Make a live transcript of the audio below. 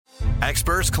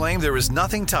Experts claim there is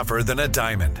nothing tougher than a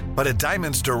diamond. But at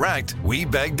Diamonds Direct, we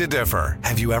beg to differ.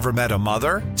 Have you ever met a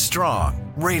mother?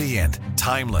 Strong, radiant,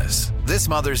 timeless. This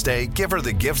Mother's Day, give her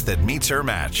the gift that meets her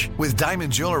match. With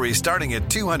diamond jewelry starting at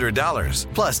 $200.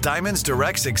 Plus Diamonds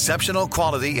Direct's exceptional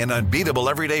quality and unbeatable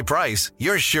everyday price,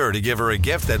 you're sure to give her a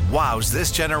gift that wows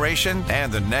this generation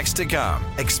and the next to come.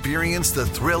 Experience the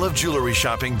thrill of jewelry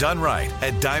shopping done right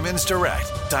at Diamonds Direct.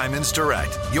 Diamonds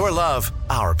Direct. Your love,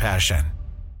 our passion.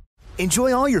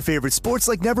 Enjoy all your favorite sports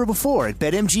like never before at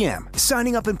BetMGM.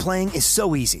 Signing up and playing is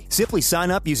so easy. Simply sign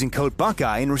up using code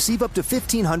Buckeye and receive up to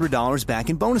 $1,500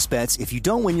 back in bonus bets if you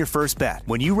don't win your first bet.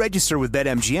 When you register with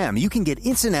BetMGM, you can get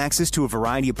instant access to a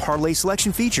variety of parlay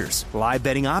selection features, live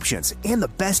betting options, and the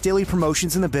best daily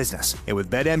promotions in the business. And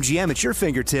with BetMGM at your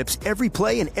fingertips, every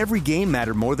play and every game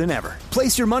matter more than ever.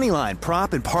 Place your moneyline,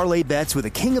 prop, and parlay bets with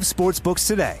the king of sportsbooks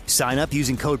today. Sign up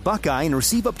using code Buckeye and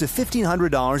receive up to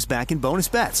 $1,500 back in bonus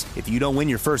bets if you don't win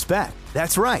your first bet.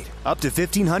 That's right, up to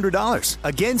 $1,500.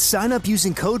 Again, sign up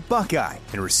using code Buckeye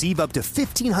and receive up to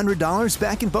 $1,500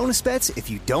 back in bonus bets if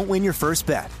you don't win your first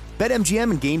bet.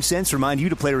 BetMGM and GameSense remind you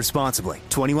to play responsibly.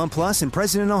 21 plus and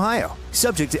present in Ohio.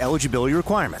 Subject to eligibility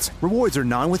requirements. Rewards are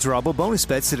non-withdrawable bonus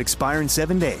bets that expire in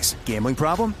 7 days. Gambling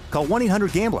problem? Call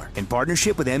 1-800-GAMBLER in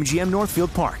partnership with MGM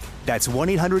Northfield Park. That's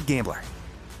 1-800-GAMBLER.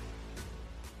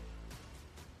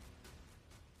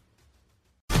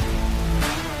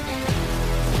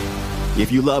 If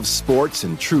you love sports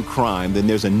and true crime, then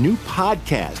there's a new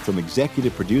podcast from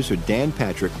executive producer Dan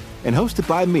Patrick and hosted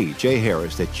by me, Jay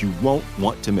Harris, that you won't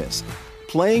want to miss.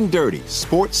 Playing Dirty: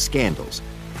 Sports Scandals.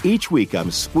 Each week, I'm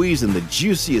squeezing the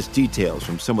juiciest details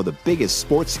from some of the biggest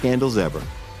sports scandals ever.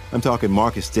 I'm talking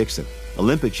Marcus Dixon,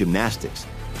 Olympic gymnastics,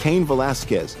 Cain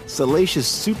Velasquez, salacious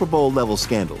Super Bowl-level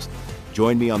scandals.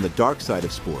 Join me on the dark side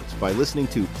of sports by listening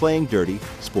to Playing Dirty: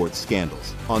 Sports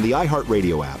Scandals on the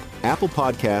iHeartRadio app, Apple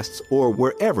Podcasts, or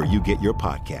wherever you get your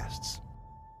podcasts.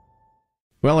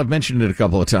 Well, I've mentioned it a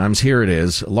couple of times. Here it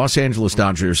is. Los Angeles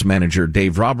Dodgers manager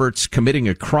Dave Roberts committing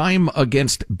a crime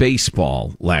against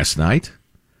baseball last night.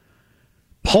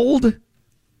 Pulled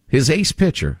his ace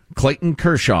pitcher, Clayton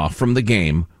Kershaw, from the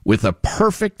game with a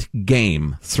perfect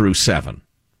game through 7.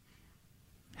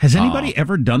 Has anybody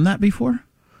ever done that before?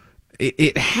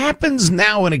 It happens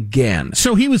now and again.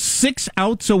 So he was 6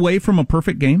 outs away from a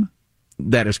perfect game?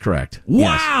 That is correct.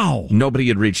 Wow. Yes. Nobody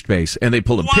had reached base, and they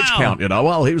pulled a pitch count.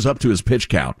 Well, he was up to his pitch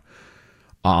count.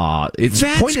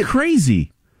 That's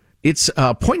crazy. It's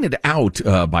pointed out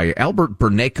by Albert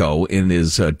Bernayko in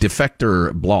his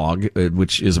Defector blog,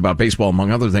 which is about baseball,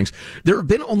 among other things. There have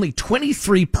been only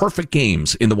 23 perfect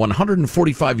games in the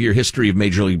 145-year history of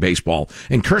Major League Baseball,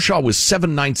 and Kershaw was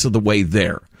 7/9 of the way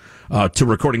there. To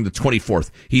recording the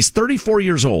 24th. He's 34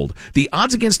 years old. The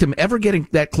odds against him ever getting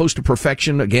that close to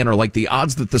perfection, again, are like the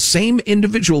odds that the same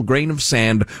individual grain of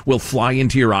sand will fly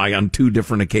into your eye on 2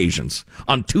 different occasions,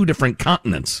 on 2 different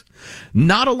continents.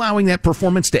 Not allowing that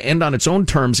performance to end on its own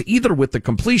terms, either with the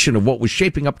completion of what was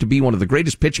shaping up to be one of the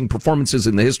greatest pitching performances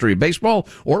in the history of baseball,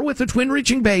 or with the Twin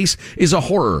reaching base, is a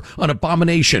horror, an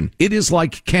abomination. It is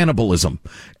like cannibalism.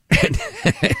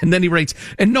 And then he writes,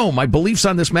 and no, my beliefs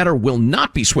on this matter will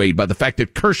not be swayed by the fact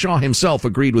that Kershaw himself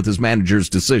agreed with his manager's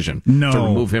decision to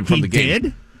remove him from the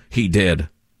game. He did?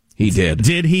 He did.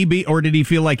 Did he be, or did he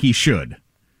feel like he should?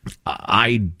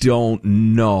 I don't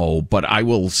know, but I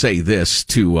will say this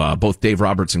to both Dave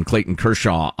Roberts and Clayton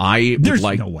Kershaw. I would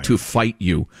like to fight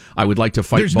you. I would like to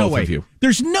fight both of you.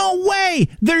 There's no way.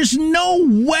 There's no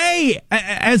way.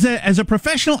 As a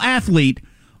professional athlete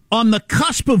on the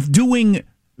cusp of doing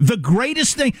the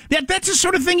greatest thing. That's the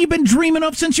sort of thing you've been dreaming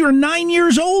of since you were 9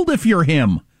 years old if you're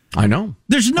him. I know.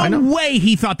 There's no way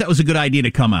he thought that was a good idea to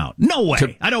come out. No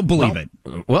way. I don't believe it.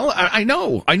 Well, I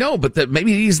know, but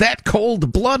maybe he's that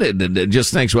cold-blooded and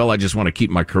just thinks, well, I just want to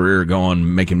keep my career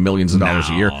going, making millions of dollars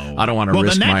a year. I don't want to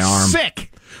risk my arm.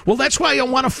 Sick. Well, that's why I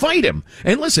want to fight him.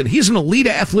 And listen, he's an elite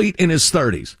athlete in his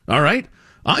 30s, all right?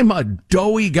 I'm a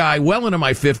doughy guy, well into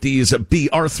my 50s,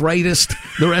 be arthritis,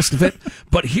 the rest of it.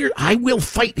 But here, I will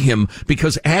fight him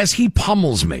because as he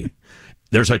pummels me,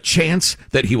 there's a chance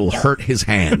that he will hurt his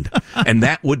hand. And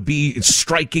that would be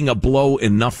striking a blow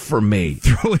enough for me.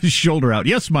 Throw his shoulder out.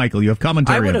 Yes, Michael, you have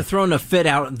commentary. I would have thrown a fit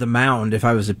out at the mound if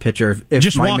I was a pitcher. If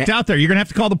just walked out there. You're going to have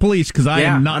to call the police because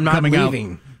I'm not coming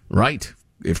leaving. Out. Right.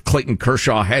 If Clayton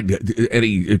Kershaw had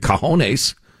any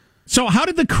cojones. So how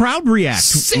did the crowd react?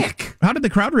 Sick. How did the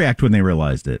crowd react when they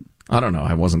realized it? I don't know.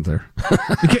 I wasn't there.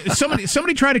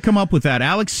 Somebody try to come up with that.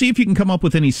 Alex, see if you can come up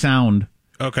with any sound.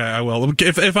 Okay, I will.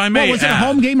 If I may. Well, was it a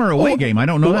home game or away game? I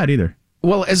don't know that either.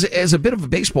 Well, as a bit of a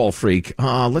baseball freak,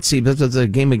 let's see. The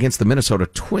game against the Minnesota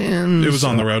Twins. It was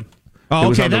on the road.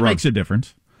 Oh, okay, that makes a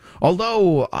difference.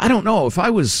 Although I don't know if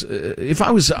I was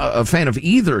a fan of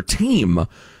either team,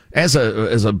 as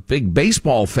a big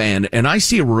baseball fan, and I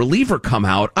see a reliever come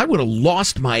out, I would have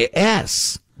lost my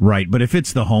ass. Right, but if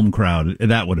it's the home crowd,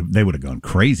 they would have gone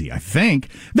crazy. I think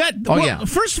yeah.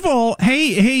 First of all,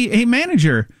 hey,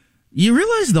 manager, you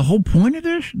realize the whole point of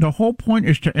this? The whole point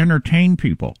is to entertain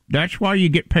people. That's why you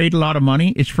get paid a lot of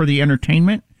money. It's for the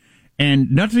entertainment,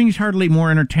 and nothing's hardly more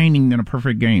entertaining than a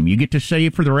perfect game. You get to say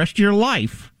for the rest of your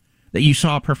life that you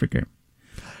saw a perfect game.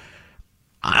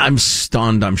 I'm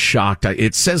stunned. I'm shocked.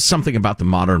 It says something about the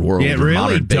modern world. It really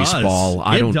modern does. Baseball.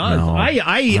 I don't know.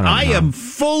 I am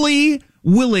fully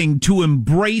willing to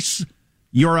embrace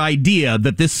your idea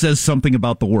that this says something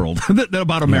about the world,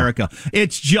 about America. Yeah.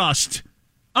 It's just,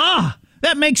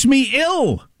 that makes me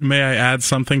ill. May I add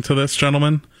something to this,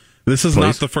 gentlemen? This is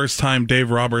not the first time Dave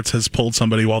Roberts has pulled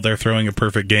somebody while they're throwing a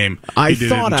perfect game. I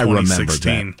thought I remembered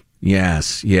that.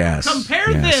 Yes.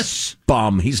 Compare this.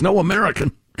 Bum. He's no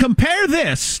American. Compare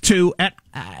this to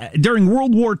during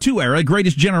World War II era,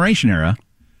 Greatest Generation era.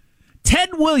 Ted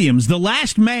Williams, the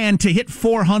last man to hit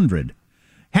 400,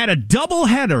 had a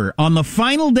doubleheader on the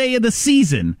final day of the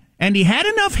season, and he had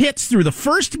enough hits through the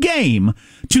first game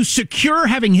to secure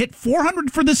having hit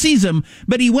 400 for the season,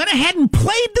 but he went ahead and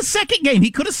played the second game.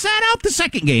 He could have sat out the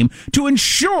second game to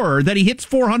ensure that he hits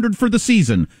 400 for the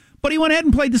season. But he went ahead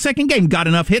and played the second game, got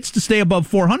enough hits to stay above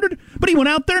 400, but he went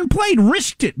out there and played,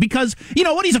 risked it, because, you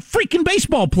know what, he's a freaking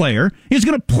baseball player. He's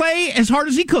going to play as hard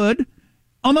as he could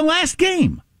on the last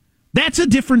game. That's a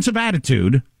difference of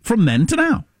attitude from then to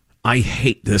now. I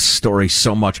hate this story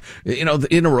so much. You know,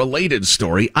 in a related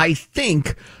story, I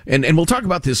think, and we'll talk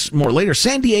about this more later,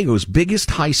 San Diego's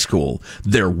biggest high school,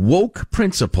 their woke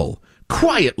principal,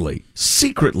 quietly,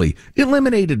 secretly,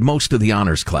 eliminated most of the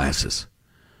honors classes.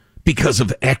 Because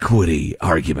of equity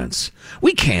arguments.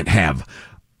 We can't have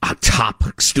top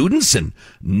students and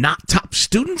not top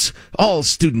students. All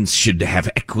students should have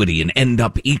equity and end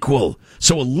up equal.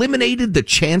 So eliminated the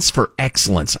chance for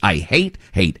excellence. I hate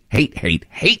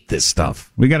this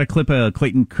stuff. We got a clip of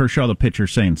Clayton Kershaw, the pitcher,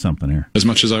 saying something here. As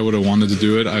much as I would have wanted to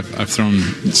do it, I've thrown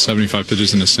 75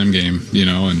 pitches in a sim game, you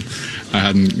know, and I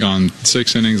hadn't gone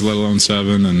 6 innings, let alone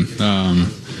 7. And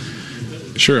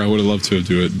sure, I would have loved to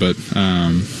do it, but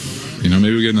you know,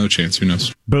 maybe we get another chance. Who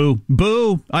knows? Boo.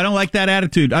 Boo. I don't like that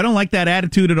attitude. I don't like that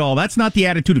attitude at all. That's not the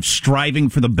attitude of striving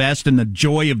for the best and the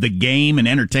joy of the game and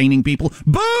entertaining people.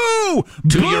 Boo!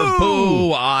 To your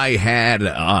boo, I had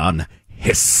on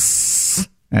hiss.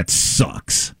 That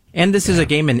sucks. And this is a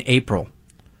game in April.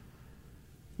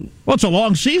 Well, it's a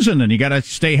long season, and you got to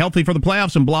stay healthy for the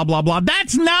playoffs and blah, blah, blah.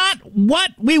 That's not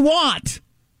what we want.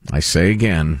 I say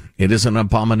again, it is an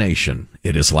abomination.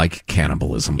 It is like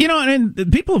cannibalism. You know,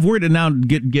 and people have worried, and now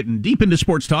getting deep into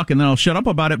sports talk, and then I'll shut up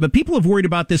about it, but people have worried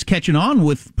about this catching on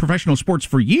with professional sports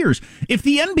for years. If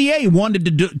the NBA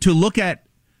wanted to look at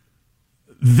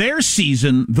their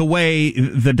season the way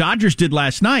the Dodgers did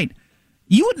last night,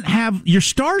 you wouldn't have your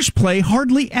stars play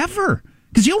hardly ever,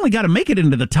 because you only got to make it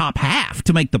into the top half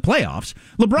to make the playoffs.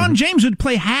 LeBron James would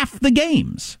play half the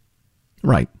games.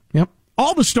 Right. Yep.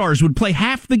 All the stars would play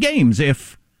half the games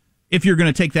if you're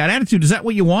going to take that attitude. Is that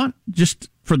what you want? Just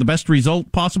for the best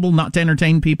result possible, not to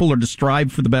entertain people or to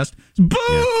strive for the best? Boo!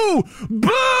 Yeah.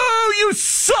 Boo! You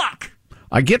suck!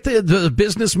 I get the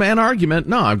businessman argument.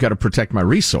 No, I've got to protect my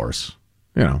resource.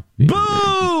 You know.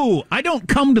 Boo! I don't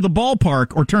come to the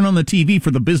ballpark or turn on the TV for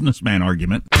the businessman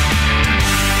argument.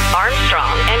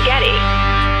 Armstrong and Getty.